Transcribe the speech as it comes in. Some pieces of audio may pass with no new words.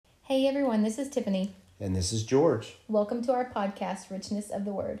Hey everyone, this is Tiffany. And this is George. Welcome to our podcast, Richness of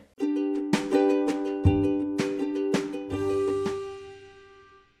the Word.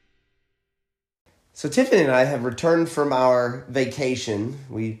 So Tiffany and I have returned from our vacation.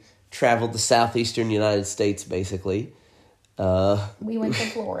 We traveled the southeastern United States, basically. We went to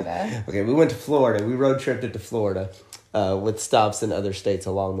Florida. Okay, we went to Florida. We road tripped it to Florida with stops in other states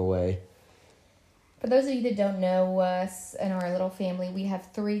along the way. For those of you that don't know us and our little family, we have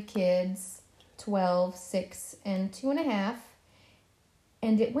 3 kids, 12, 6, and 2.5.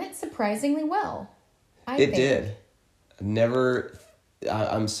 And it went surprisingly well. I think. It did.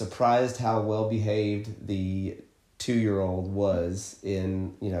 I'm surprised how well behaved the 2-year-old was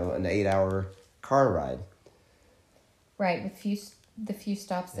in, an 8-hour car ride. Right, with the few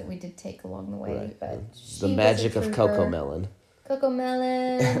stops that we did take along the way. Right. But The magic of Cocomelon.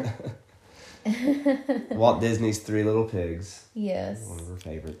 Cocomelon. Walt Disney's 3 Little Pigs. Yes. One of her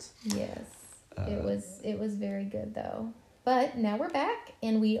favorites. Yes. It was very good though. But now we're back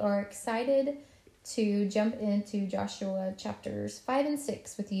and we are excited to jump into Joshua chapters 5 and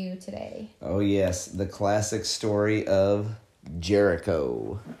 6 with you today. Oh yes, the classic story of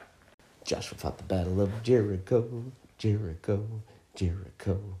Jericho. Joshua fought the battle of Jericho, Jericho,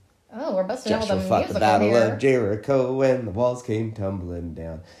 Jericho. Oh, we're busting all the Joshua fought music the battle in here. of Jericho and the walls came tumbling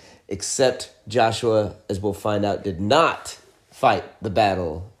down. Except Joshua, as we'll find out, did not fight the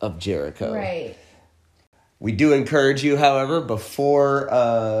battle of Jericho. Right. We do encourage you, however, before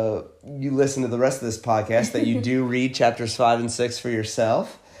you listen to the rest of this podcast, that you do read chapters 5 and 6 for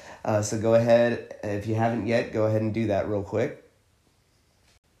yourself. So go ahead, if you haven't yet, go ahead and do that real quick.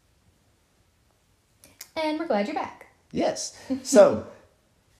 And we're glad you're back. Yes. So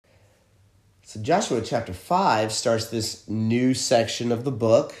Joshua chapter 5 starts this new section of the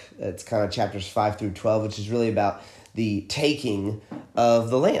book. It's kind of chapters 5 through 12, which is really about the taking of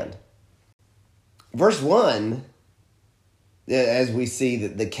the land. Verse 1, as we see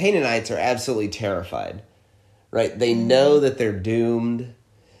that the Canaanites are absolutely terrified, right? They know that they're doomed.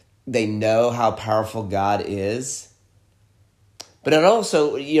 They know how powerful God is. But it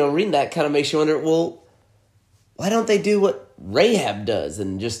also, reading that kind of makes you wonder, well, why don't they do what Rahab does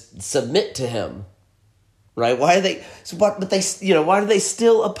and just submit to him? Right? Why are they? Why do they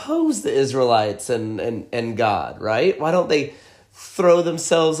still oppose the Israelites and God? Right? Why don't they throw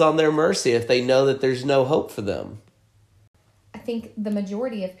themselves on their mercy if they know that there's no hope for them? I think the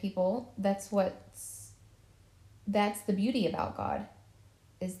majority of people, that's the beauty about God,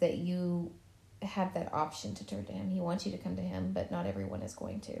 is that you have that option to turn to him. He wants you to come to him, but not everyone is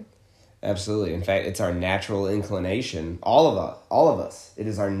going to. Absolutely. In fact, it's our natural inclination, all of us, it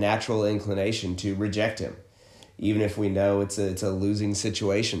is our natural inclination to reject him, even if we know it's a losing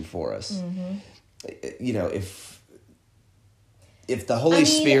situation for us. Mm-hmm. If the Holy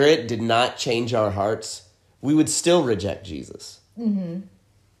Spirit did not change our hearts, we would still reject Jesus. Mm-hmm.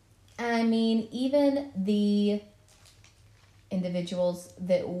 Even the individuals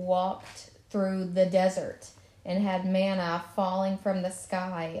that walked through the desert and had manna falling from the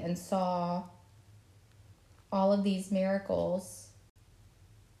sky and saw all of these miracles,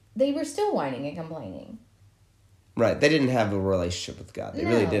 they were still whining and complaining. Right. They didn't have a relationship with God. They No.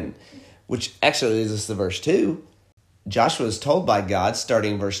 really didn't. Which actually leads us to verse 2. Joshua is told by God,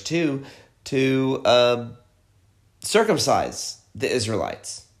 starting verse 2, to circumcise the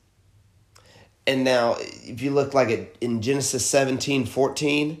Israelites. And now, if you look like it in Genesis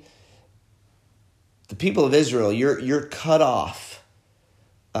 17:14, the people of Israel, you're cut off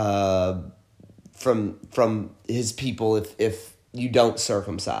from his people if you don't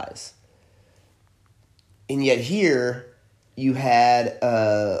circumcise. And yet here you had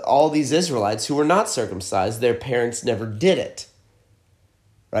all these Israelites who were not circumcised. Their parents never did it,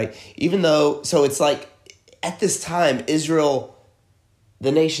 right? Even though, so it's like at this time, Israel,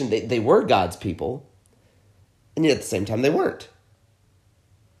 the nation, they were God's people, and yet at the same time they weren't.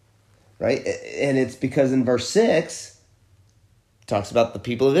 Right? And it's because in verse 6, it talks about the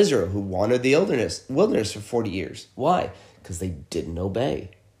people of Israel who wandered the wilderness for 40 years. Why? Because they didn't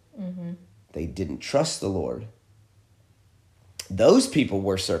obey. Mm-hmm. They didn't trust the Lord. Those people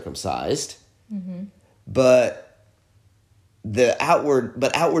were circumcised, mm-hmm. but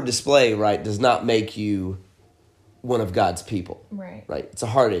outward display, right, does not make you one of God's people. Right. Right? It's a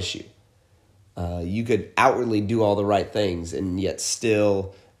heart issue. You could outwardly do all the right things and yet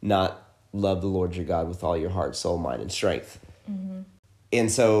still not love the Lord your God with all your heart, soul, mind, and strength. Mm-hmm.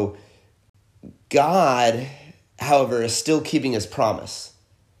 And so God, however, is still keeping his promise,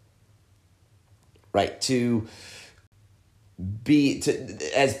 right?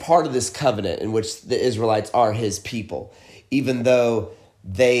 As part of this covenant in which the Israelites are his people, even though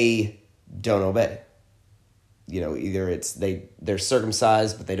they don't obey. Either they're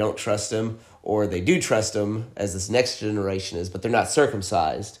circumcised, but they don't trust him, or they do trust him, as this next generation is, but they're not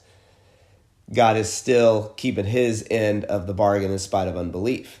circumcised. God is still keeping his end of the bargain in spite of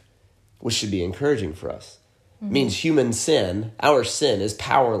unbelief, which should be encouraging for us. Mm-hmm. It means human sin, our sin is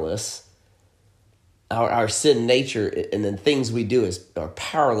powerless. Our sin nature and then things we do are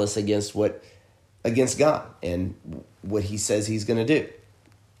powerless against God and what he says he's going to do.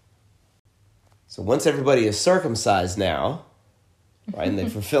 So once everybody is circumcised now, right, and they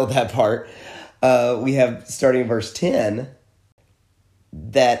fulfilled that part, we have, starting in verse 10,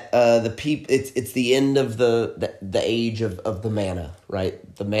 that the people, it's the end of the age of the manna,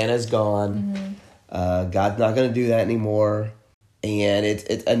 right? The manna is gone. Mm-hmm. God's not going to do that anymore. And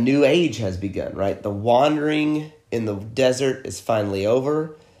it's a new age has begun, right? The wandering in the desert is finally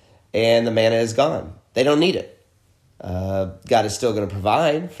over, and the manna is gone. They don't need it. God is still going to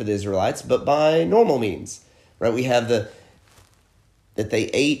provide for the Israelites, but by normal means, right? We have that they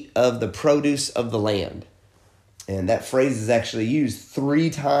ate of the produce of the land. And that phrase is actually used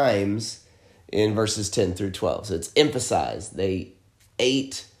 3 times in verses 10 through 12. So it's emphasized. They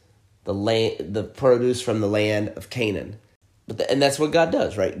ate the produce from the land of Canaan. And that's what God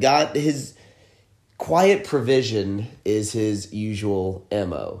does, right? God, his quiet provision is his usual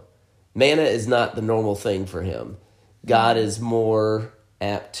MO. Manna is not the normal thing for him. God is more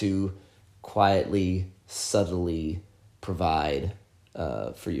apt to quietly, subtly provide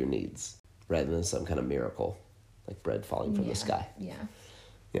for your needs rather than some kind of miracle, like bread falling from the sky. Yeah.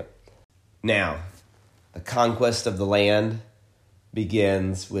 Now, the conquest of the land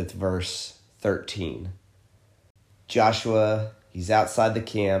begins with verse 13. Joshua, he's outside the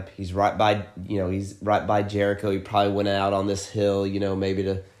camp. He's right by Jericho. He probably went out on this hill, maybe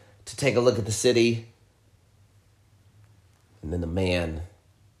to take a look at the city. And then the man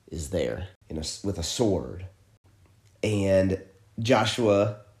is there with a sword. And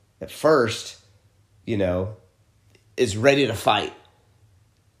Joshua, at first, is ready to fight.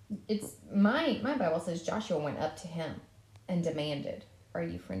 It's my Bible says Joshua went up to him and demanded, "Are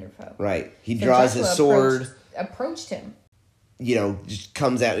you friend or foe?" Right. He draws his sword. Approached him. Just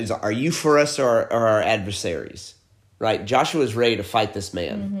comes out. He's, "Are you for us or our adversaries?" Right. Joshua is ready to fight this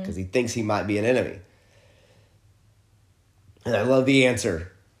man because he thinks he might be an enemy. And I love the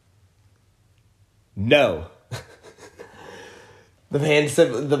answer. No. The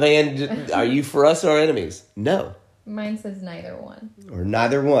man, "Are you for us or our enemies?" No. Mine says neither one. Or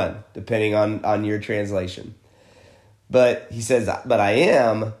neither one, depending on your translation. But he says, "But I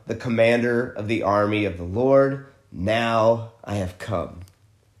am the commander of the army of the Lord. Now I have come."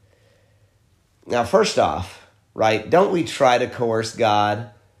 Now, first off, right, don't we try to coerce God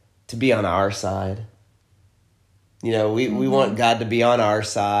to be on our side? We want God to be on our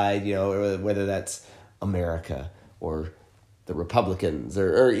side, whether that's America or the Republicans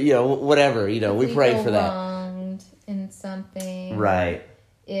or whatever, we pray for that. Wronged in something. Right.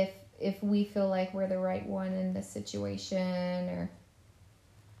 If we feel like we're the right one in this situation or...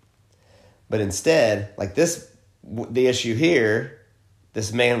 But instead, like the issue here,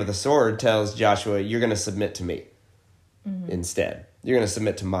 this man with a sword tells Joshua, "You're going to submit to me instead. You're going to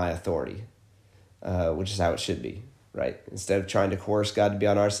submit to my authority," which is how it should be, right? Instead of trying to coerce God to be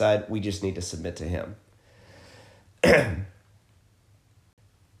on our side, we just need to submit to him.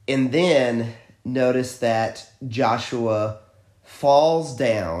 And then notice that Joshua falls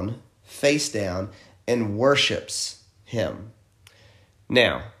down, face down, and worships him.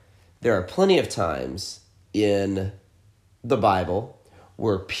 Now, there are plenty of times in the Bible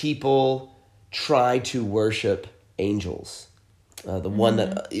where people try to worship angels. The one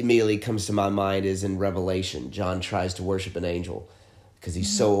that immediately comes to my mind is in Revelation. John tries to worship an angel because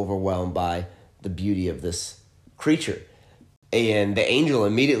he's so overwhelmed by the beauty of this creature. And the angel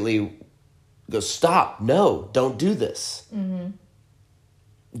immediately goes, "Stop, no, don't do this.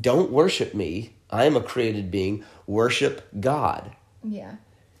 Don't worship me. I am a created being. Worship God." Yeah.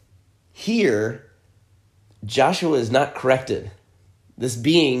 Here, Joshua is not corrected. This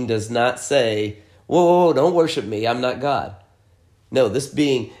being does not say, whoa, don't worship me. I'm not God. No, this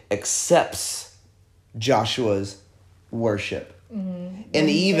being accepts Joshua's worship. Mm-hmm. And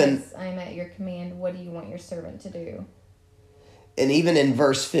even says, "I'm at your command. What do you want your servant to do?" And even in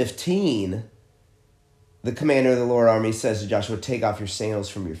verse 15, the commander of the Lord army says to Joshua, "Take off your sandals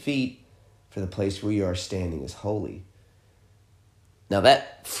from your feet, for the place where you are standing is holy." Now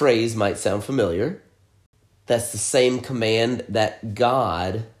that phrase might sound familiar. That's the same command that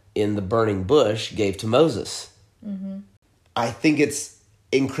God in the burning bush gave to Moses. Mm-hmm. I think it's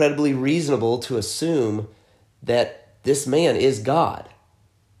incredibly reasonable to assume that this man is God.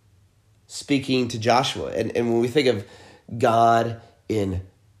 speaking to Joshua. And when we think of God in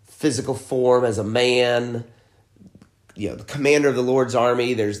physical form as a man, the commander of the Lord's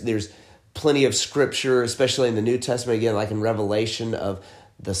army, there's plenty of scripture, especially in the New Testament, again, like in Revelation, of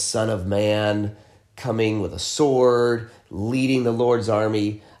the Son of Man coming with a sword, leading the Lord's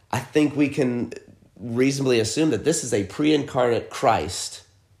army. I think we can reasonably assume that this is a pre-incarnate Christ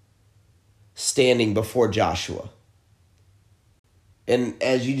standing before Joshua. And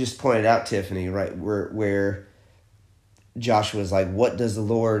as you just pointed out, Tiffany, right, where Joshua's like, what does the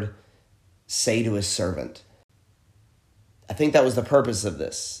Lord say to his servant? I think that was the purpose of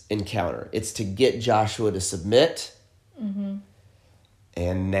this encounter. It's to get Joshua to submit. Mm-hmm.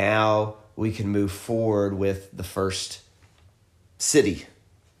 And now we can move forward with the first city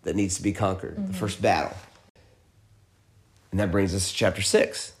that needs to be conquered, the first battle. And that brings us to chapter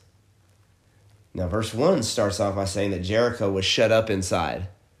 6. Now, verse 1 starts off by saying that Jericho was shut up inside.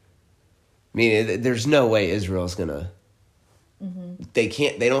 Meaning, there's no way Israel's going to... Mm-hmm.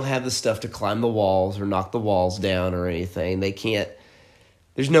 They don't have the stuff to climb the walls or knock the walls down or anything. They can't...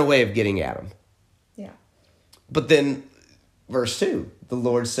 There's no way of getting at them. Yeah. But then, verse 2, the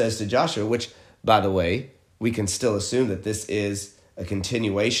Lord says to Joshua, which, by the way, we can still assume that this is a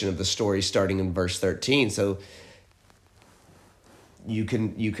continuation of the story starting in verse 13. So you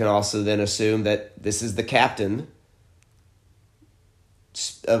can also then assume that this is the captain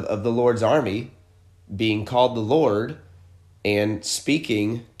of the Lord's army being called the Lord and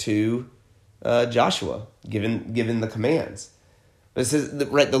speaking to Joshua, given the commands. But it says,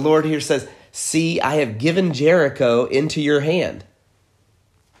 right, the Lord here says, "See, I have given Jericho into your hand."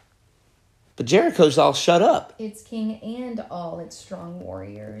 But Jericho's all shut up. Its king and all its strong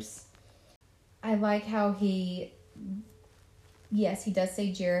warriors. I like how he does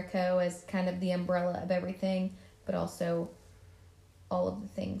say Jericho as kind of the umbrella of everything, but also all of the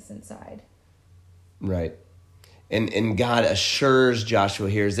things inside. Right. And God assures Joshua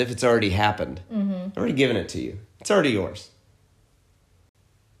here as if it's already happened. Mm-hmm. I've already given it to you. It's already yours.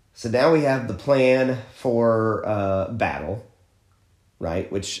 So now we have the plan for battle,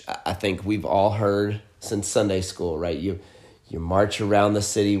 right? Which I think we've all heard since Sunday school, right? You march around the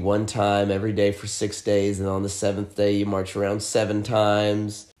city one time every day for 6 days, and on the seventh day you march around 7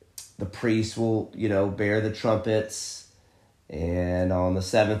 times. The priests will, bear the trumpets, and on the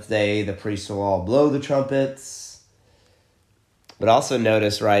 7th day the priests will all blow the trumpets. But also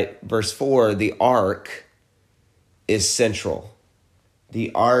notice, right, verse 4, the ark is central.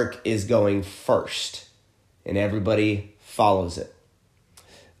 The ark is going first, and everybody follows it.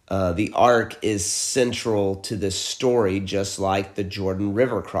 The ark is central to this story, just like the Jordan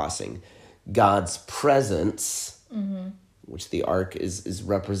River crossing. God's presence, which the ark is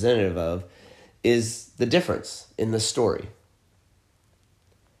representative of, is the difference in the story.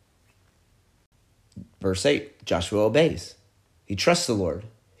 Verse 8, Joshua obeys. He trusts the Lord.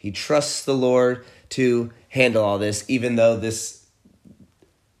 He trusts the Lord to handle all this, even though this,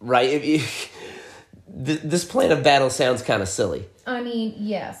 right, this plan of battle sounds kind of silly. I mean,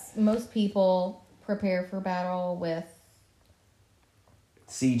 yes, most people prepare for battle with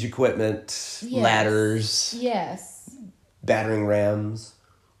siege equipment, ladders, battering rams,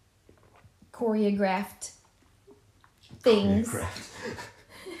 choreographed things.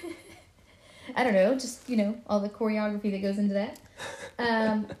 I don't know, just, all the choreography that goes into that.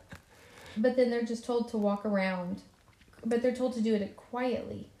 But then they're just told to walk around, but they're told to do it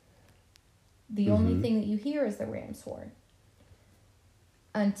quietly. The only thing that you hear is the ram's horn.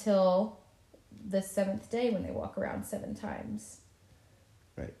 Until the 7th day when they walk around 7 times.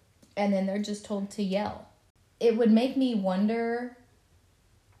 Right. And then they're just told to yell. It would make me wonder,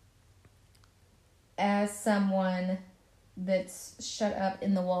 as someone that's shut up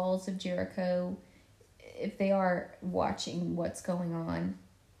in the walls of Jericho, if they are watching what's going on,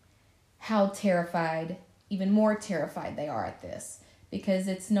 how terrified, even more terrified they are at this. Because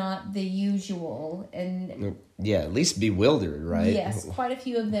it's not the usual. And yeah, at least bewildered, right? Yes, quite a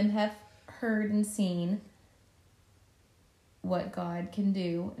few of them have heard and seen what God can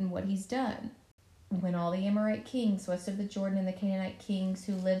do and what he's done. When all the Amorite kings west of the Jordan and the Canaanite kings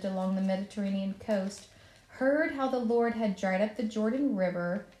who lived along the Mediterranean coast heard how the Lord had dried up the Jordan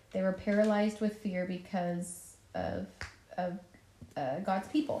River, they were paralyzed with fear because of God's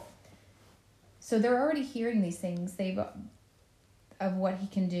people. So they're already hearing these things. Of what he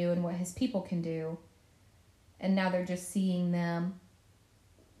can do and what his people can do. And now they're just seeing them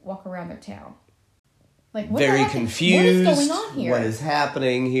walk around their town. Like, very confused. What is going on here? What is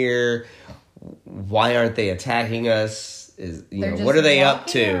happening here? Why aren't they attacking us? What are they up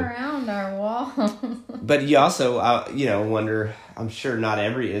to? Around our walls. But you also, wonder, I'm sure not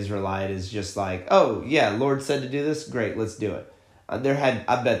every Israelite is just like, oh, yeah, Lord said to do this. Great, let's do it. I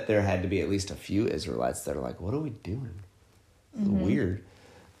bet there had to be at least a few Israelites that are like, what are we doing? It's weird.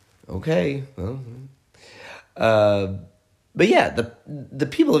 Okay. Well, but yeah, the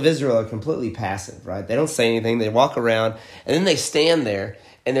people of Israel are completely passive, right? They don't say anything. They walk around, and then they stand there,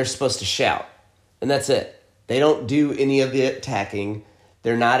 and they're supposed to shout. And that's it. They don't do any of the attacking.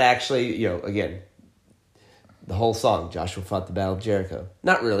 They're not actually, again, the whole song, Joshua fought the battle of Jericho.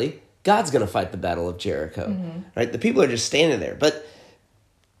 Not really. God's going to fight the battle of Jericho, right? The people are just standing there. But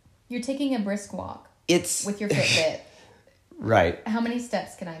you're taking a brisk walk. It's with your Fitbit. Right. How many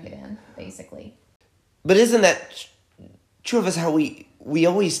steps can I get in, basically? But isn't that true of us, how we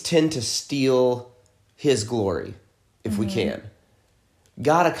always tend to steal his glory if we can?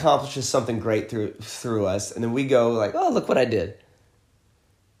 God accomplishes something great through us, and then we go like, oh, look what I did.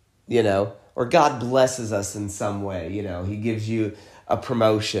 Or God blesses us in some way. He gives you a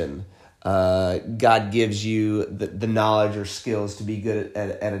promotion. God gives you the knowledge or skills to be good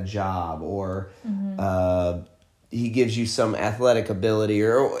at a job, or he gives you some athletic ability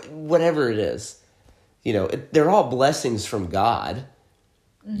or whatever it is. They're all blessings from God.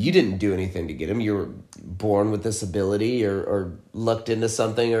 You didn't do anything to get them. You were born with this ability or looked into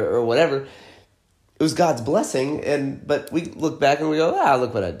something or whatever. It was God's blessing, but we look back and we go,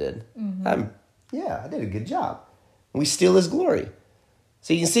 look what I did. I did a good job. We steal his glory.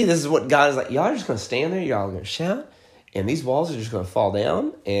 So you can see this is what God is like. Y'all are just going to stand there. Y'all are going to shout. And these walls are just going to fall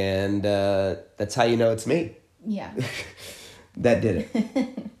down. And that's how you know it's me. Yeah. That did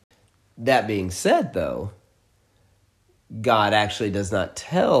it. That being said, though, God actually does not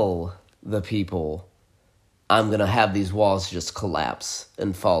tell the people, I'm going to have these walls just collapse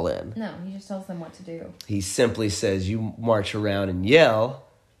and fall in. No, he just tells them what to do. He simply says, you march around and yell.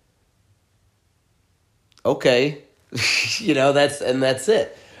 Okay. that's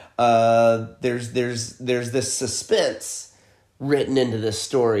it. There's this suspense written into this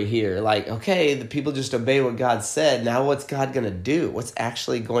story here. Like, okay, the people just obey what God said. Now what's God going to do? What's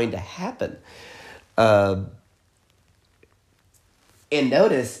actually going to happen? And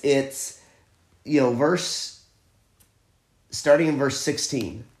notice it's, starting in verse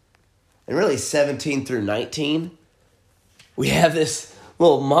 16 and really 17 through 19, we have this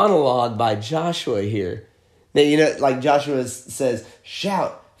little monologue by Joshua here. Now, like Joshua says,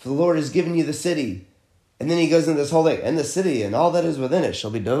 shout, for the Lord has given you the city. And then he goes into this whole thing, and the city and all that is within it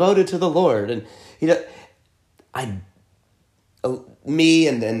shall be devoted to the Lord. And, me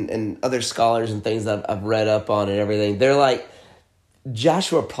and other scholars and things that I've read up on and everything, they're like,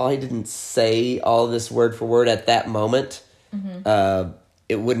 Joshua probably didn't say all this word for word at that moment.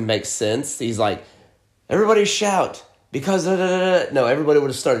 It wouldn't make sense. He's like, everybody shout, because no, everybody would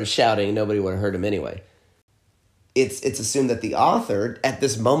have started shouting and nobody would have heard him anyway. It's assumed that the author, at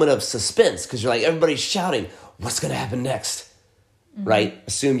this moment of suspense, because you're like, everybody's shouting, what's going to happen next? Right?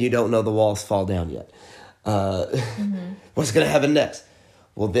 Assume you don't know the walls fall down yet. What's going to happen next?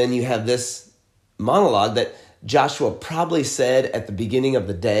 Well, then you have this monologue that Joshua probably said at the beginning of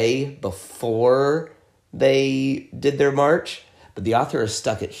the day before they did their march, but the author has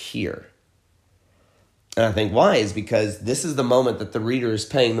stuck it here. And I think why is because this is the moment that the reader is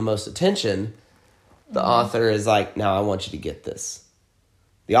paying the most attention. The author is like, now I want you to get this.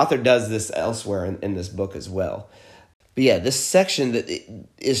 The author does this elsewhere in this book as well. But yeah, this section that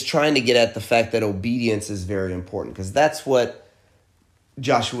is trying to get at the fact that obedience is very important, because that's what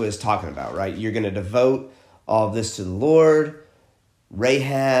Joshua is talking about, right? You're going to devote all of this to the Lord.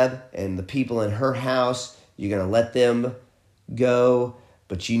 Rahab and the people in her house, you're going to let them go,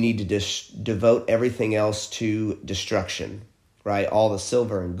 but you need to devote everything else to destruction, right? All the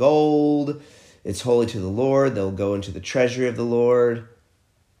silver and gold, it's holy to the Lord. They'll go into the treasury of the Lord.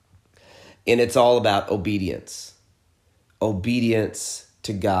 And it's all about obedience. Obedience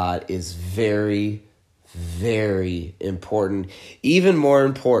to God is very, very important. Even more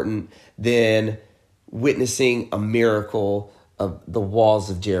important than witnessing a miracle of the walls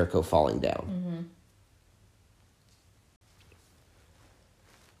of Jericho falling down.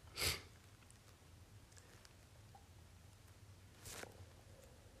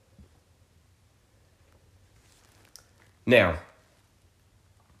 Now,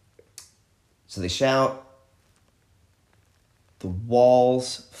 so they shout, the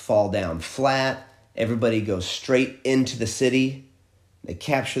walls fall down flat, everybody goes straight into the city, they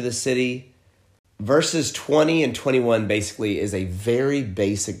capture the city. Verses 20 and 21 basically is a very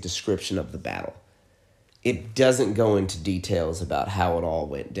basic description of the battle. It doesn't go into details about how it all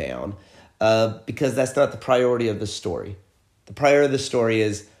went down, because that's not the priority of the story. The priority of the story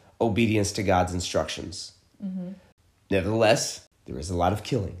is obedience to God's instructions. Nevertheless, there is a lot of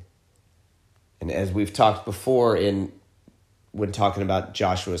killing. And as we've talked before when talking about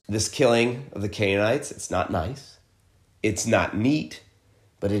Joshua, this killing of the Canaanites, it's not nice. It's not neat,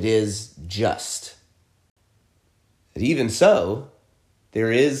 but it is just. And even so,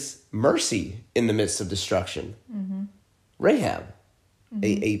 there is mercy in the midst of destruction. Rahab,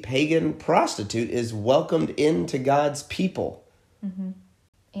 a pagan prostitute, is welcomed into God's people.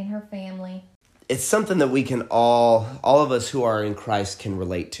 In her family. It's something that we can all of us who are in Christ can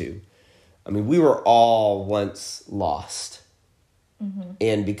relate to. I mean, we were all once lost.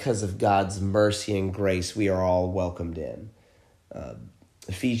 And because of God's mercy and grace, we are all welcomed in.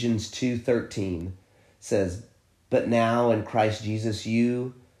 Ephesians 2:13 says, "But now in Christ Jesus,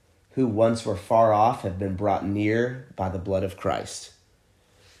 you who once were far off have been brought near by the blood of Christ."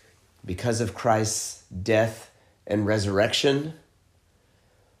 Because of Christ's death and resurrection,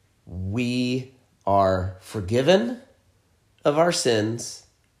 we are forgiven of our sins,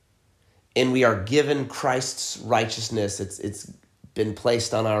 and we are given Christ's righteousness. It's been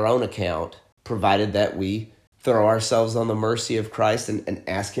placed on our own account, provided that we throw ourselves on the mercy of Christ and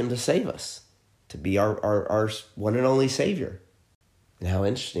ask him to save us, to be our one and only Savior. And how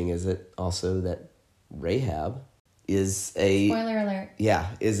interesting is it also that Rahab is spoiler alert. Yeah,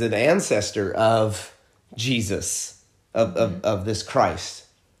 is an ancestor of Jesus, of this Christ.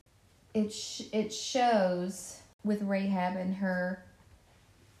 It shows with Rahab and her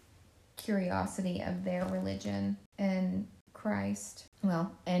curiosity of their religion and Christ,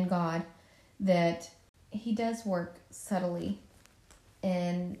 and God, that he does work subtly,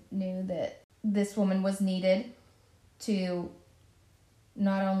 and knew that this woman was needed to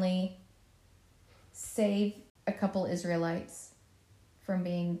not only save a couple Israelites from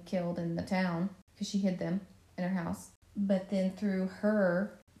being killed in the town, because she hid them in her house, but then through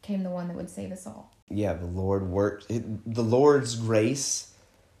her came the one that would save us all. Yeah, the Lord worked. The Lord's grace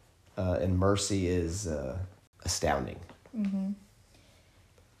and mercy is astounding. And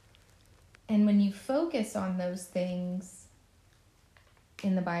when you focus on those things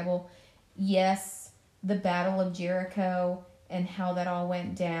in the Bible, yes, the Battle of Jericho and how that all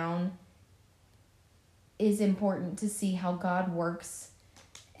went down is important to see how God works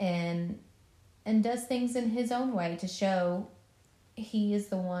and does things in his own way to show he's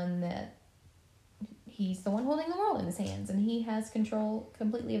the one holding the world in his hands, and he has control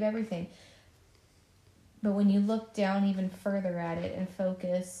completely of everything. But when you look down even further at it and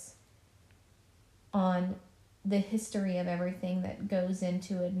focus on the history of everything that goes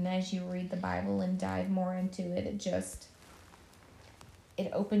into it, and as you read the Bible and dive more into it,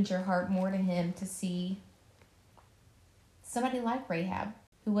 it opens your heart more to him to see somebody like Rahab,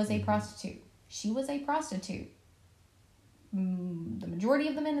 who was a prostitute. She was a prostitute. The majority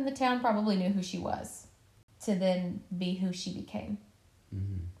of the men in the town probably knew who she was, to then be who she became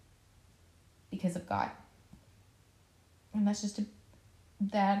because of God. And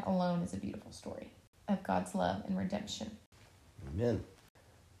that alone is a beautiful story of God's love and redemption. Amen.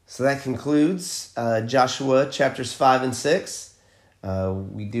 So that concludes Joshua chapters 5 and 6.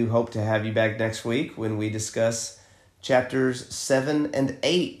 We do hope to have you back next week when we discuss chapters 7 and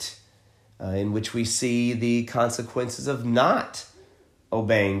 8, in which we see the consequences of not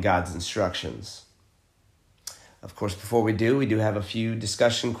obeying God's instructions. Of course, before we do have a few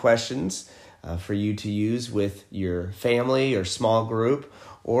discussion questions for you to use with your family or small group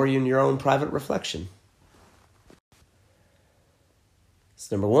or in your own private reflection.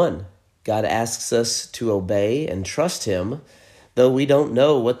 So number 1, God asks us to obey and trust him, though we don't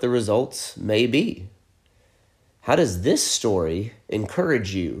know what the results may be. How does this story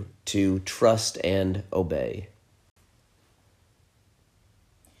encourage you to trust and obey?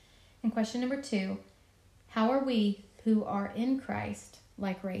 And question number 2, how are we who are in Christ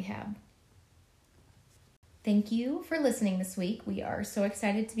like Rahab? Thank you for listening this week. We are so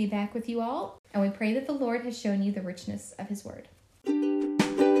excited to be back with you all, and we pray that the Lord has shown you the richness of his word.